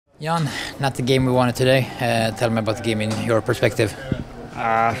Jan, not the game we wanted today. Tell me about the game in your perspective.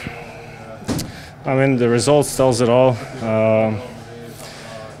 I mean, the results tells it all.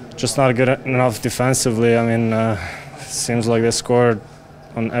 Just not good enough defensively. I mean, seems like they scored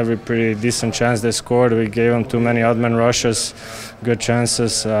on every pretty decent chance they scored. We gave them too many odd man rushes, good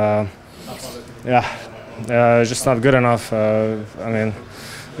chances. Just not good enough. I mean,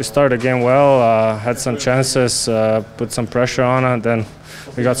 we started the game well, had some chances, put some pressure on it, then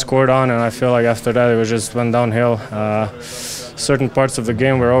we got scored on, and I feel like after that it just went downhill. Certain parts of the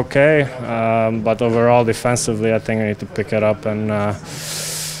game were okay, but overall defensively I think we need to pick it up, and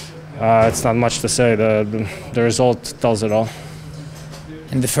it's not much to say. The result tells it all.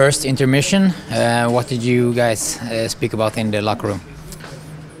 In the first intermission, what did you guys speak about in the locker room?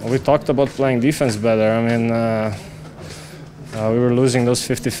 Well, we talked about playing defense better. I mean, we were losing those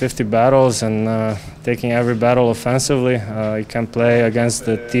 50-50 battles and taking every battle offensively. You can't play against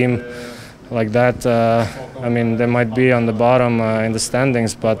the team like that. I mean, they might be on the bottom in the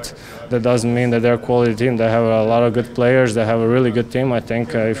standings, but that doesn't mean that they're a quality team. They have a lot of good players. They have a really good team, I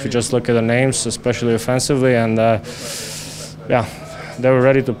think, if you just look at the names, especially offensively. And yeah, they were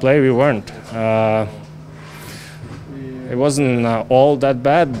ready to play. We weren't. It wasn't all that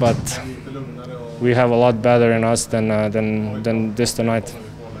bad, but we have a lot better in us than this tonight.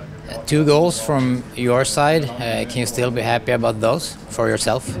 2 goals from your side. Can you still be happy about those for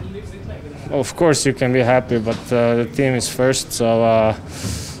yourself? Well, of course you can be happy, but the team is first. So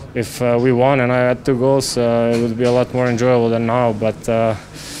if we won and I had 2 goals, it would be a lot more enjoyable than now. But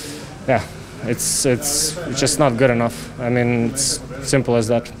yeah, it's just not good enough. I mean, it's simple as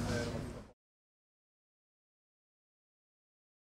that.